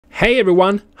Hey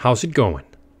everyone, how's it going?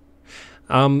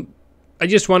 I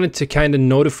just wanted to kind of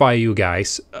notify you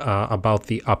guys about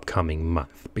the upcoming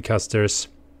month, because there's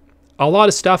a lot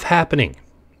of stuff happening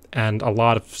and a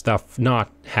lot of stuff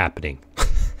not happening.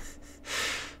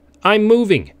 I'm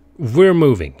moving. We're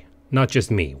moving. Not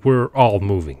just me. We're all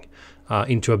moving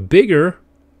into a bigger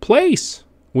place,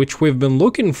 which we've been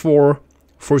looking for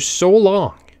so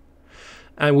long.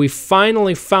 And we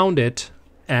finally found it,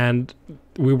 and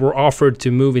we were offered to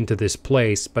move into this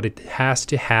place, but it has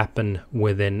to happen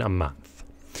within a month.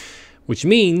 Which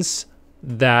means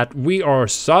that we are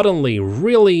suddenly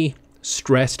really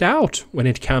stressed out when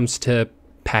it comes to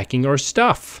packing our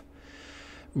stuff.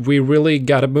 We really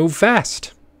gotta move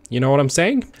fast. You know what I'm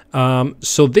saying?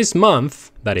 So this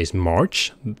month, that is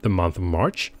March, the month of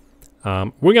March,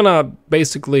 we're gonna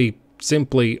basically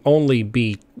simply only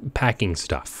be packing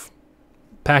stuff.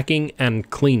 Packing and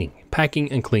cleaning. Packing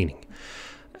and cleaning.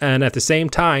 And at the same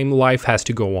time, life has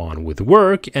to go on with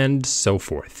work and so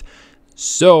forth.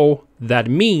 So that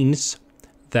means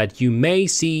that you may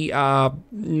see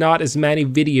not as many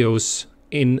videos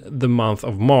in the month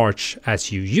of March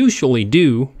as you usually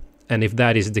do. And if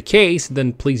that is the case,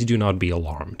 then please do not be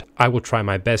alarmed. I will try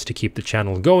my best to keep the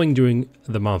channel going during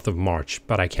the month of March,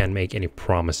 but I can't make any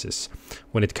promises.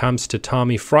 When it comes to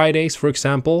Tommy Fridays, for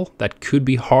example, that could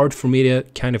be hard for me to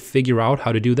kind of figure out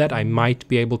how to do that. I might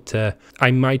be able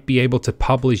to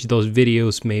publish those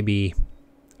videos maybe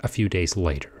a few days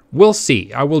later. We'll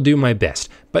see. I will do my best.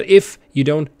 But if you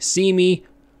don't see me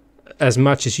as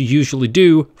much as you usually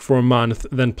do for a month,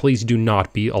 then please do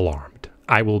not be alarmed.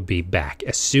 I will be back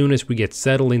as soon as we get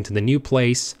settled into the new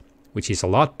place, which is a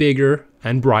lot bigger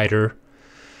and brighter.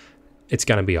 It's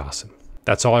gonna be awesome.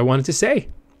 That's all I wanted to say.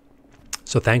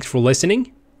 So thanks for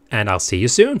listening, and I'll see you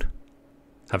soon.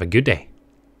 Have a good day.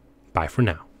 Bye for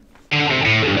now.